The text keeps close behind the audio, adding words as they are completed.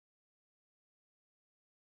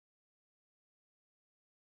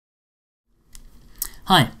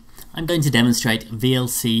Hi, I'm going to demonstrate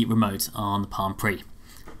VLC Remote on the Palm Pre.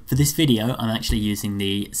 For this video I'm actually using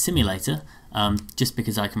the simulator just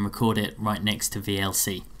because I can record it right next to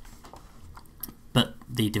VLC. But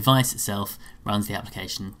the device itself runs the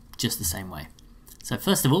application just the same way. So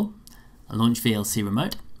first of all, I launch VLC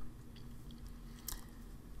Remote.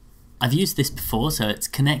 I've used this before, so it's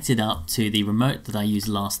connected up to the remote that I used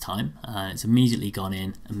last time. It's immediately gone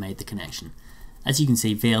in and made the connection. As you can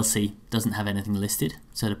see, VLC doesn't have anything listed,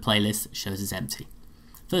 so the playlist shows as empty.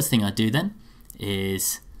 First thing I do then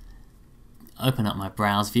is open up my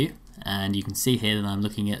browse view, and you can see here that I'm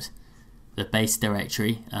looking at the base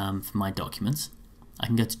directory for my documents. I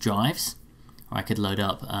can go to drives, or I could load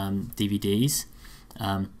up DVDs,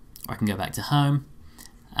 or I can go back to home,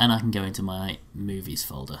 and I can go into my movies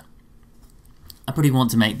folder. I probably want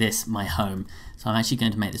to make this my home, so I'm actually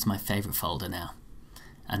going to make this my favorite folder now.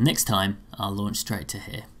 And next time I'll launch straight to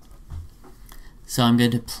here. So I'm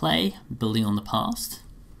going to play Building on the Past,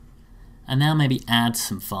 and now maybe add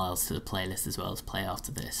some files to the playlist as well to play after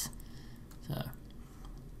this. So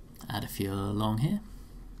add a few along here.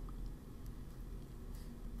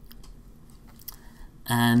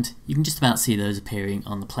 And you can just about see those appearing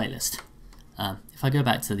on the playlist. If I go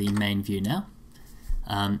back to the main view now,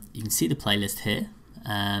 you can see the playlist here,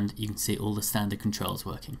 and you can see all the standard controls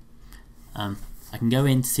working. I can go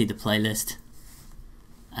in to see the playlist,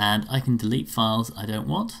 and I can delete files I don't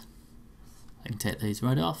want. I can take these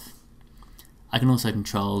right off. I can also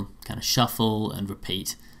control kind of shuffle and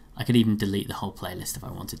repeat. I could even delete the whole playlist if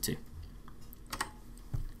I wanted to.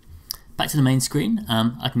 Back to the main screen,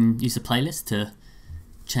 I can use the playlist to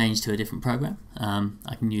change to a different program.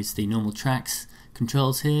 I can use the normal tracks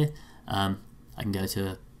controls here. I can go to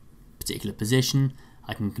a particular position.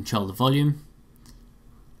 I can control the volume.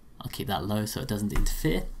 I'll keep that low so it doesn't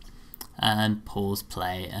interfere, and pause,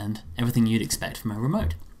 play, and everything you'd expect from a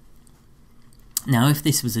remote. Now if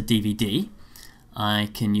this was a DVD, I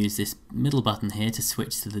can use this middle button here to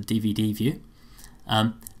switch to the DVD view,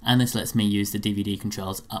 and this lets me use the DVD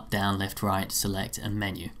controls up, down, left, right, select, and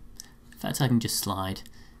menu. In fact, I can just slide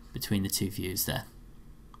between the two views there.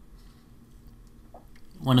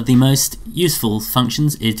 One of the most useful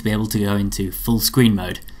functions is to be able to go into full screen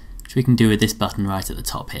mode, which we can do with this button right at the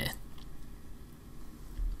top here.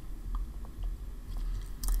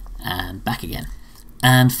 And back again.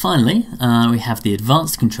 And finally, we have the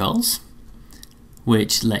advanced controls,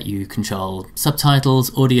 which let you control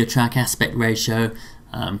subtitles, audio track aspect ratio,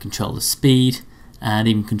 control the speed, and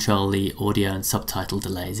even control the audio and subtitle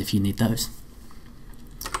delays if you need those.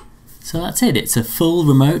 So that's it. It's a full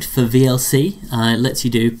remote for VLC. It lets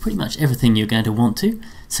you do pretty much everything you're going to want to,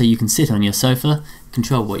 so you can sit on your sofa,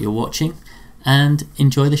 control what you're watching, and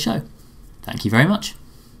enjoy the show. Thank you very much.